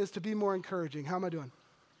resolution is to be more encouraging. How am I doing?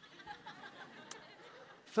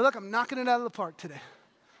 I feel like I'm knocking it out of the park today.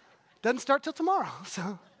 Doesn't start till tomorrow,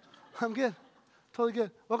 so I'm good. Totally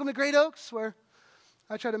good. Welcome to Great Oaks, where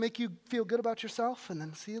I try to make you feel good about yourself and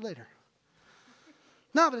then see you later.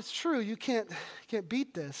 No, but it's true. You can't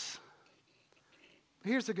beat this.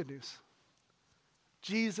 But here's the good news.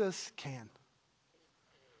 Jesus can.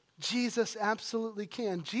 Jesus absolutely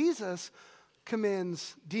can. Jesus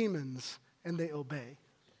commands demons and they obey.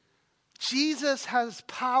 Jesus has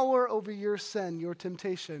power over your sin, your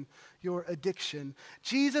temptation, your addiction.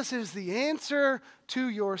 Jesus is the answer to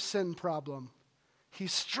your sin problem.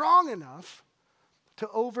 He's strong enough to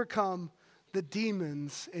overcome the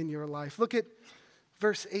demons in your life. Look at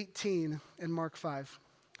verse 18 in Mark 5.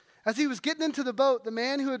 As he was getting into the boat, the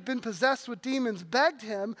man who had been possessed with demons begged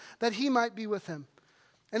him that he might be with him.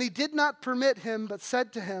 And he did not permit him, but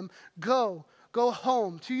said to him, Go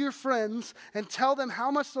home to your friends and tell them how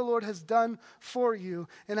much the Lord has done for you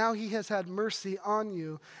and how he has had mercy on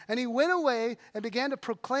you. And he went away and began to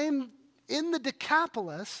proclaim in the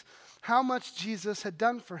Decapolis how much Jesus had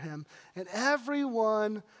done for him. And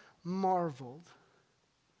everyone marveled.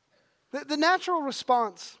 The natural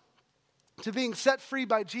response to being set free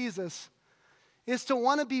by Jesus is to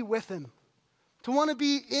want to be with him, to want to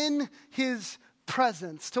be in his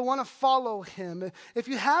presence, to want to follow him. If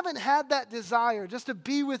you haven't had that desire just to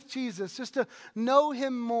be with Jesus, just to know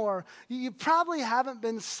him more, you probably haven't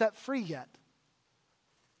been set free yet.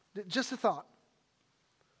 Just a thought.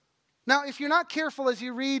 Now, if you're not careful as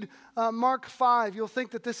you read Mark 5, you'll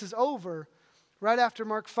think that this is over right after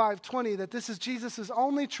Mark 5:20, that this is Jesus'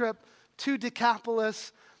 only trip to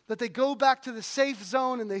Decapolis, that they go back to the safe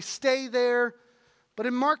zone and they stay there. But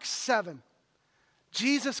in Mark 7,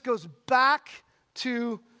 Jesus goes back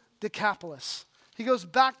to Decapolis. He goes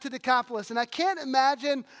back to Decapolis. And I can't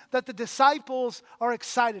imagine that the disciples are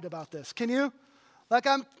excited about this. Can you? Like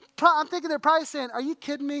I'm thinking they're probably saying, are you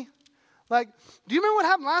kidding me? Like, do you remember what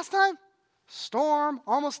happened last time? Storm,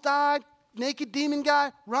 almost died, naked demon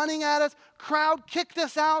guy running at us, crowd kicked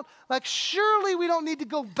us out. Like, surely we don't need to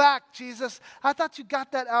go back, Jesus. I thought you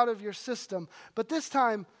got that out of your system. But this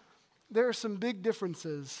time, there are some big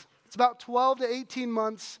differences. It's about 12 to 18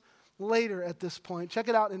 months later at this point. Check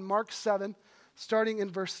it out in Mark 7, starting in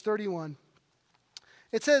verse 31.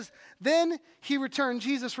 It says, then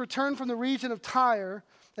Jesus returned from the region of Tyre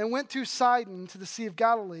and went through Sidon to the Sea of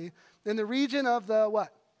Galilee in the region of the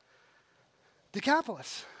what?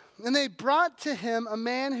 Decapolis. And they brought to him a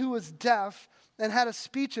man who was deaf and had a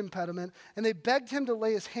speech impediment, and they begged him to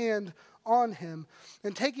lay his hand on him.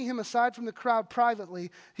 And taking him aside from the crowd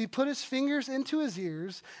privately, he put his fingers into his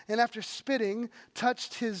ears, and after spitting,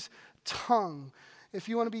 touched his tongue. If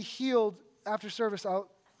you want to be healed after service,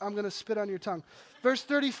 I'm going to spit on your tongue. Verse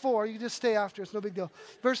 34, you just stay after, it's no big deal.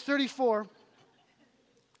 Verse 34,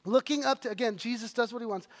 looking up to, again, Jesus does what he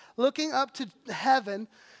wants. Looking up to heaven,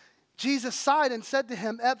 Jesus sighed and said to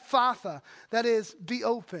him, Ephphatha, that is, be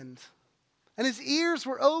opened. And his ears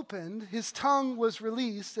were opened, his tongue was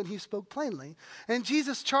released, and he spoke plainly. And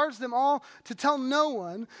Jesus charged them all to tell no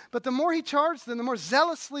one, but the more he charged them, the more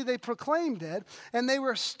zealously they proclaimed it. And they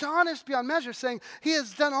were astonished beyond measure, saying, he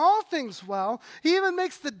has done all things well. He even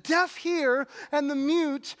makes the deaf hear and the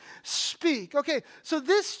mute speak. Okay, so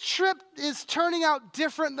this trip is turning out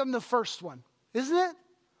different than the first one, isn't it?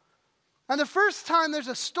 And the first time there's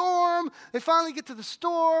a storm, they finally get to the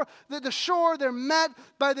shore, they're met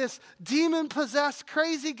by this demon-possessed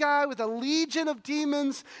crazy guy with a legion of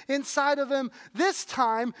demons inside of him. This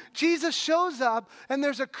time, Jesus shows up and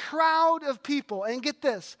there's a crowd of people. And get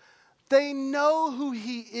this, they know who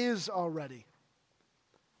he is already.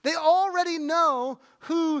 They already know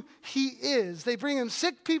who he is. They bring him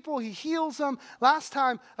sick people, he heals them. Last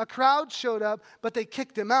time, a crowd showed up, but they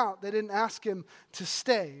kicked him out. They didn't ask him to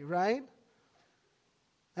stay, right?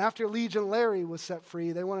 After Legion Larry was set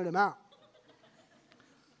free, they wanted him out.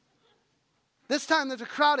 This time there's a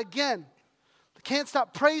crowd again. They can't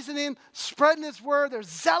stop praising him, spreading his word. They're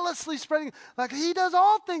zealously spreading, like he does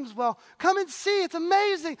all things well. Come and see, it's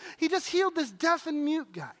amazing. He just healed this deaf and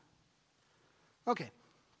mute guy. Okay,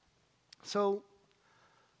 so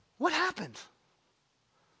what happened?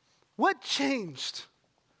 What changed?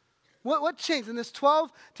 What changed in this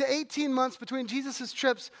 12 to 18 months between Jesus'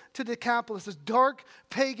 trips to Decapolis, this dark,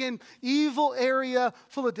 pagan, evil area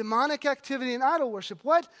full of demonic activity and idol worship?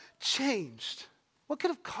 What changed? What could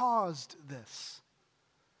have caused this?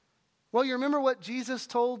 Well, you remember what Jesus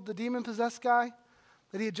told the demon-possessed guy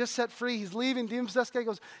that he had just set free? He's leaving. Demon-possessed guy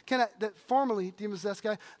goes, formerly demon-possessed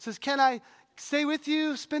guy says, can I stay with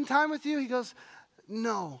you, spend time with you? He goes,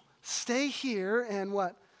 no, stay here and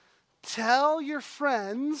what? Tell your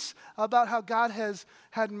friends about how God has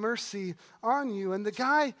had mercy on you. And the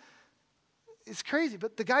guy is crazy,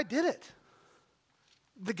 but the guy did it.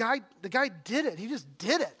 The guy did it. He just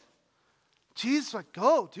did it. Jesus was like,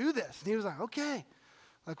 go, do this. And he was like, okay.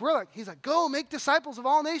 He's like, go make disciples of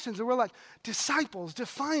all nations. And we're like, disciples,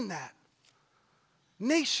 define that.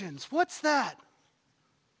 Nations, what's that?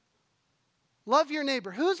 Love your neighbor.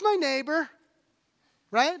 Who's my neighbor?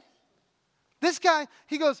 Right? This guy,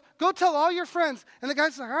 he goes, go tell all your friends. And the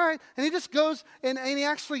guy's like, all right. And he just goes and he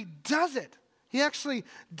actually does it. He actually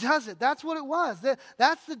does it. That's what it was.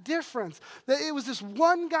 That's the difference. That it was this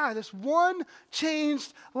one guy, this one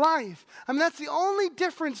changed life. I mean, that's the only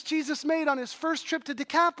difference Jesus made on his first trip to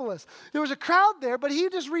Decapolis. There was a crowd there, but he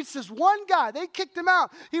just reached this one guy. They kicked him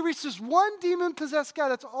out. He reached this one demon-possessed guy.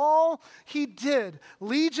 That's all he did.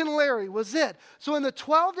 Legion Larry was it. So in the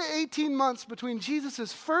 12 to 18 months between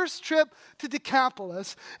Jesus' first trip to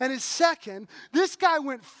Decapolis and his second, this guy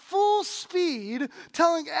went full speed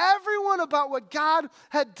telling everyone about what God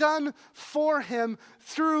had done for him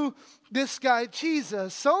through this guy,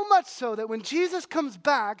 Jesus. So much so that when Jesus comes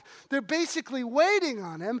back, they're basically waiting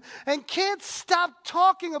on him and can't stop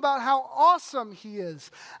talking about how awesome he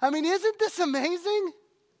is. I mean, isn't this amazing?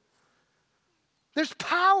 There's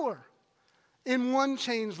power in one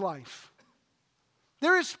changed life.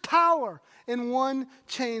 There is power in one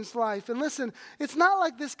changed life. And listen, it's not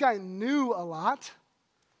like this guy knew a lot.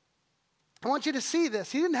 I want you to see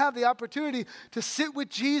this. He didn't have the opportunity to sit with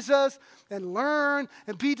Jesus and learn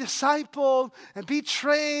and be discipled and be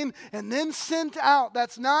trained and then sent out.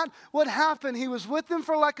 That's not what happened. He was with them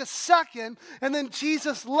for like a second and then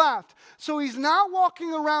Jesus left. So he's not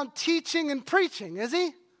walking around teaching and preaching, is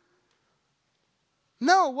he?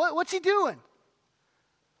 No, what's he doing?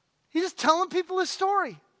 He's just telling people his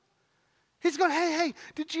story. He's going, hey,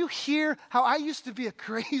 did you hear how I used to be a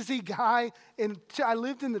crazy guy and I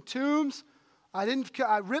lived in the tombs? I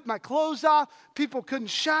ripped my clothes off. People couldn't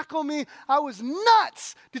shackle me. I was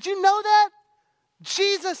nuts. Did you know that?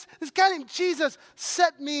 Jesus, this guy named Jesus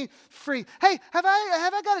set me free. Hey, have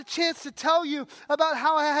I got a chance to tell you about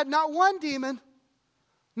how I had not one demon,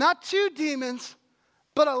 not two demons,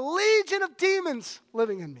 but a legion of demons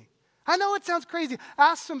living in me? I know it sounds crazy.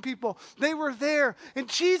 Ask some people. They were there. And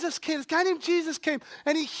Jesus came. This guy named Jesus came.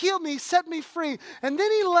 And he healed me. He set me free. And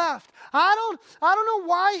then he left. I don't know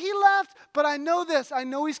why he left. But I know this. I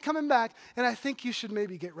know he's coming back. And I think you should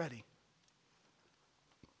maybe get ready.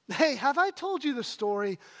 Hey, have I told you the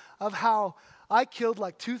story of how I killed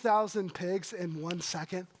like 2,000 pigs in 1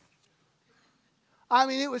 second? I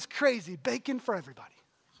mean, it was crazy. Bacon for everybody.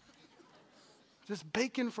 Just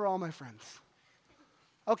bacon for all my friends.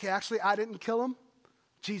 Okay, actually, I didn't kill him.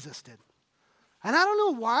 Jesus did. And I don't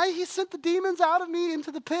know why he sent the demons out of me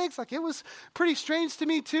into the pigs. Like, it was pretty strange to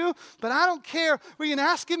me too, but I don't care. We can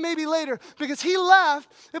ask him maybe later because he left,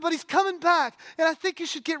 but he's coming back. And I think you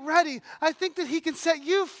should get ready. I think that he can set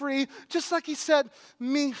you free just like he set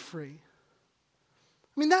me free.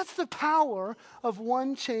 I mean, that's the power of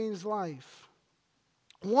one changed life.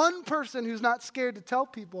 One person who's not scared to tell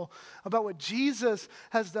people about what Jesus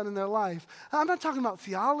has done in their life. I'm not talking about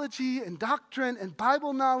theology and doctrine and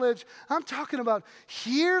Bible knowledge. I'm talking about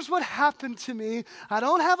here's what happened to me. I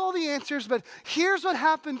don't have all the answers, but here's what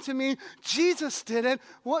happened to me. Jesus did it.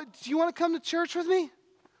 What, do you want to come to church with me?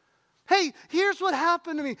 Hey, here's what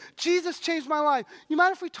happened to me. Jesus changed my life. You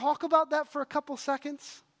mind if we talk about that for a couple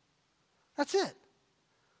seconds? That's it.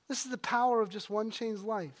 This is the power of just one changed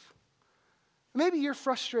life. Maybe you're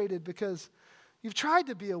frustrated because you've tried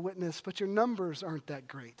to be a witness, but your numbers aren't that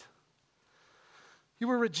great. You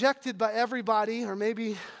were rejected by everybody, or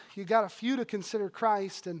maybe you got a few to consider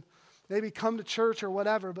Christ and maybe come to church or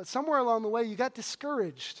whatever, but somewhere along the way you got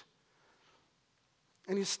discouraged.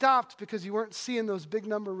 And you stopped because you weren't seeing those big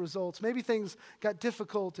number results. Maybe things got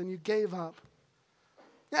difficult and you gave up.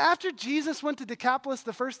 After Jesus went to Decapolis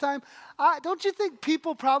the first time, don't you think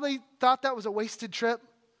people probably thought that was a wasted trip?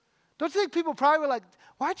 Don't you think people probably were like,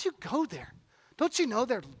 why'd you go there? Don't you know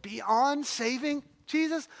they're beyond saving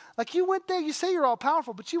Jesus? Like, you went there, you say you're all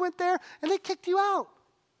powerful, but you went there and they kicked you out.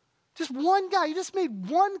 Just one guy. You just made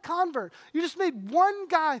one convert. You just made one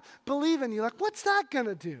guy believe in you. Like, what's that going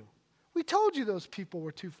to do? We told you those people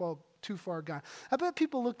were too far gone. I bet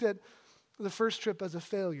people looked at the first trip as a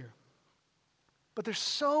failure. But there's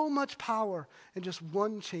so much power in just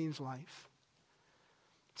one changed life.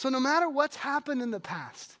 So no matter what's happened in the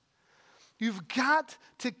past, you've got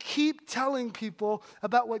to keep telling people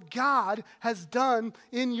about what God has done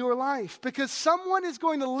in your life, because someone is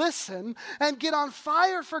going to listen and get on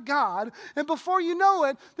fire for God, and before you know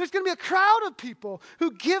it, there's going to be a crowd of people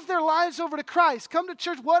who give their lives over to Christ. Come to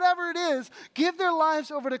church, whatever it is, give their lives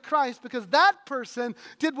over to Christ, because that person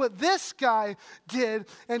did what this guy did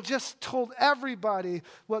and just told everybody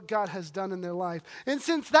what God has done in their life. And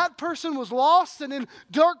since that person was lost and in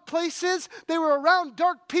dark places, they were around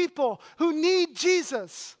dark people who need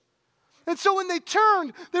Jesus. And so when they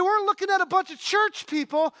turned, they weren't looking at a bunch of church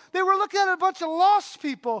people, they were looking at a bunch of lost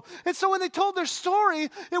people. And so when they told their story,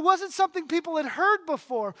 it wasn't something people had heard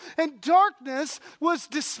before. And darkness was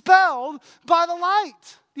dispelled by the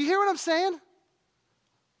light. Do you hear what I'm saying?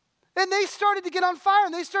 And they started to get on fire,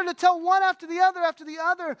 and they started to tell one after the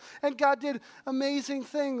other, and God did amazing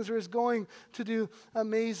things, or is going to do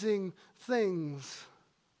amazing things.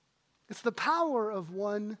 It's the power of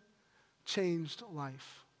one changed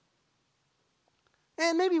life.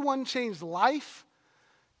 And maybe one changed life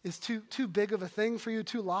is too big of a thing for you,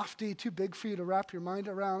 too lofty, too big for you to wrap your mind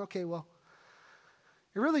around. Okay, well,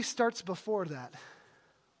 it really starts before that.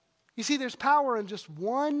 You see, there's power in just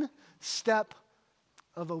one step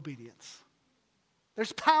of obedience.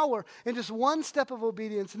 There's power in just one step of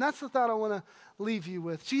obedience, and that's the thought I want to leave you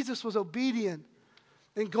with. Jesus was obedient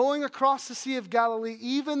in going across the Sea of Galilee,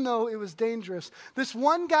 even though it was dangerous. This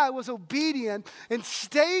one guy was obedient in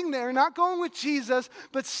staying there, not going with Jesus,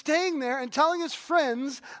 but staying there and telling his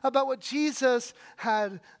friends about what Jesus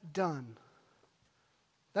had done.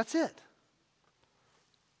 That's it.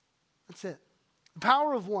 That's it. The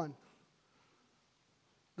power of one.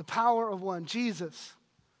 The power of one. Jesus.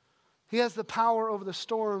 He has the power over the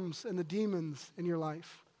storms and the demons in your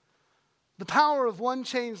life. The power of one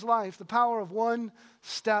changed life, the power of one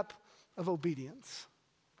step of obedience.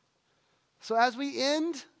 So as we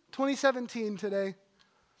end 2017 today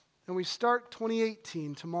and we start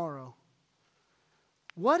 2018 tomorrow,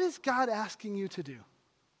 what is God asking you to do?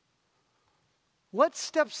 What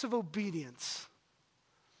steps of obedience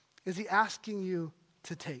is He asking you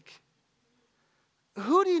to take?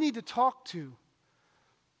 Who do you need to talk to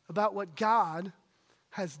about what God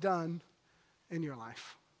has done in your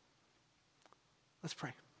life? Let's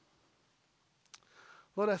pray.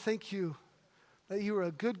 Lord, I thank you that you are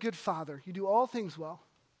a good, good Father. You do all things well.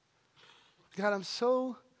 God, I'm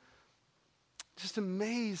so just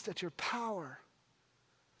amazed at your power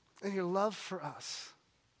and your love for us.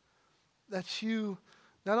 that you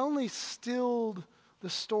not only stilled the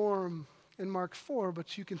storm in Mark 4,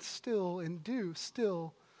 but you can still and do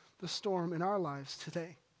still the storm in our lives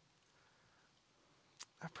today.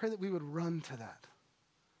 I pray that we would run to that.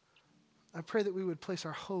 I pray that we would place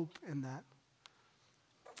our hope in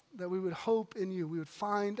that we would hope in you. We would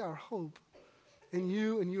find our hope in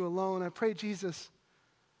you and you alone. I pray, Jesus,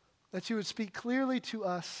 that you would speak clearly to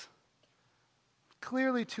us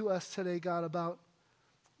today, God, about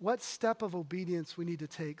what step of obedience we need to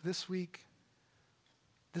take this week,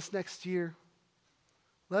 this next year.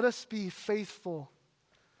 Let us be faithful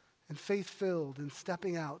and faith-filled in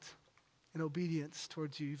stepping out in obedience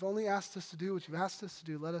towards you. You've only asked us to do what you've asked us to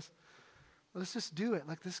do. Let us just do it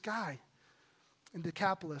like this guy in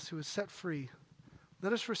Decapolis who was set free.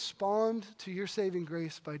 Let us respond to your saving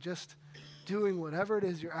grace by just doing whatever it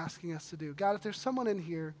is you're asking us to do. God, if there's someone in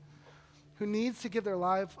here who needs to give their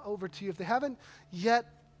life over to you, if they haven't yet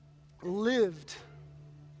lived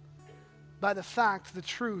by the fact, the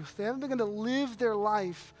truth, they haven't begun to live their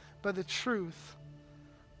life by the truth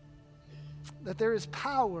that there is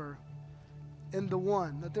power in the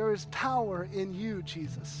one, that there is power in you,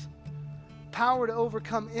 Jesus. Power to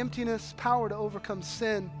overcome emptiness, power to overcome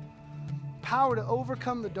sin, power to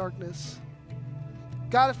overcome the darkness.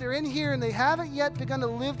 God, if they're in here and they haven't yet begun to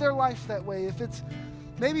live their life that way, if it's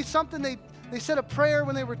maybe something they said a prayer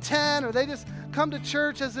when they were 10, or they just come to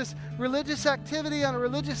church as this religious activity on a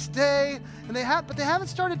religious day, and but they haven't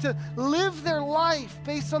started to live their life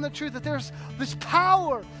based on the truth that there's this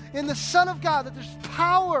power in the Son of God, that there's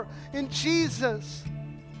power in Jesus,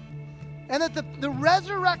 and that the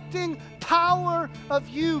resurrecting power of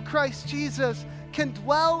you, Christ Jesus, can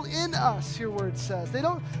dwell in us, your word says. They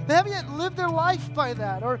haven't yet lived their life by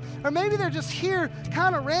that. Or maybe they're just here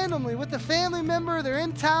kind of randomly with a family member, they're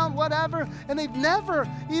in town, whatever, and they've never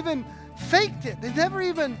even faked it. They've never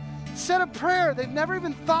even said a prayer. They've never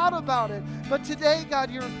even thought about it. But today, God,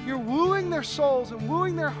 you're wooing their souls and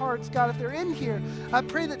wooing their hearts. God, if they're in here, I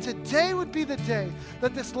pray that today would be the day,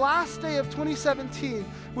 that this last day of 2017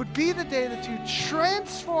 would be the day that you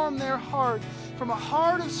transform their heart from a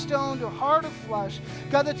heart of stone to a heart of flesh.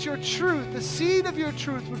 God, that your truth, the seed of your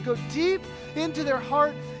truth, would go deep into their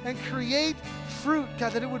heart and create fruit.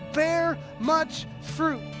 God, that it would bear much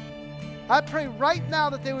fruit. I pray right now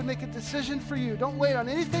that they would make a decision for you. Don't wait on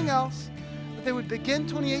anything else. That they would begin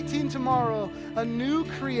 2018 tomorrow, a new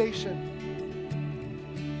creation.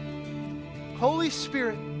 Holy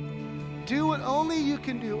Spirit, do what only you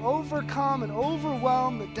can do. Overcome and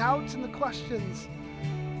overwhelm the doubts and the questions,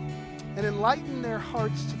 and enlighten their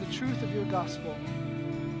hearts to the truth of your gospel.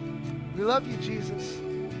 We love you, Jesus.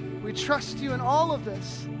 We trust you in all of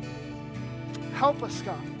this. Help us,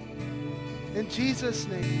 God. In Jesus'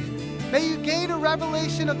 name. May you gain a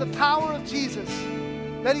revelation of the power of Jesus,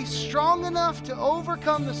 that he's strong enough to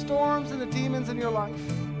overcome the storms and the demons in your life.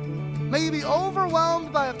 May you be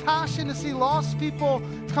overwhelmed by a passion to see lost people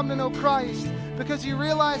come to know Christ, because you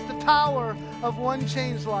realize the power of one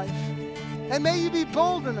changed life. And may you be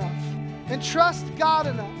bold enough and trust God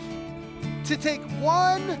enough to take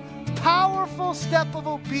one powerful step of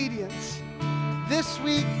obedience this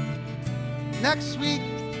week, next week,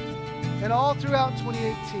 and all throughout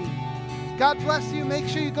 2018. God bless you. Make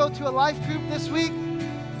sure you go to a life group this week.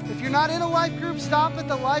 If you're not in a life group, stop at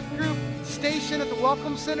the life group station at the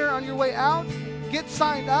Welcome Center on your way out. Get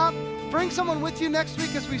signed up. Bring someone with you next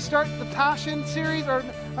week as we start the Passion series,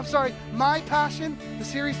 My Passion, the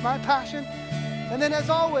series My Passion. And then as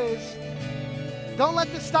always, don't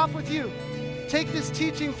let this stop with you. Take this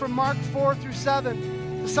teaching from Mark 4 through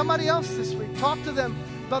 7 to somebody else this week. Talk to them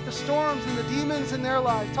about the storms and the demons in their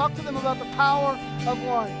lives. Talk to them about the power of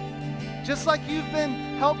one. Just like you've been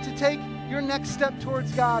helped to take your next step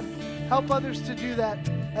towards God, help others to do that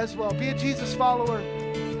as well. Be a Jesus follower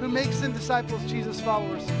who makes and disciples Jesus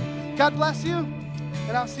followers. God bless you,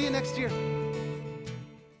 and I'll see you next year.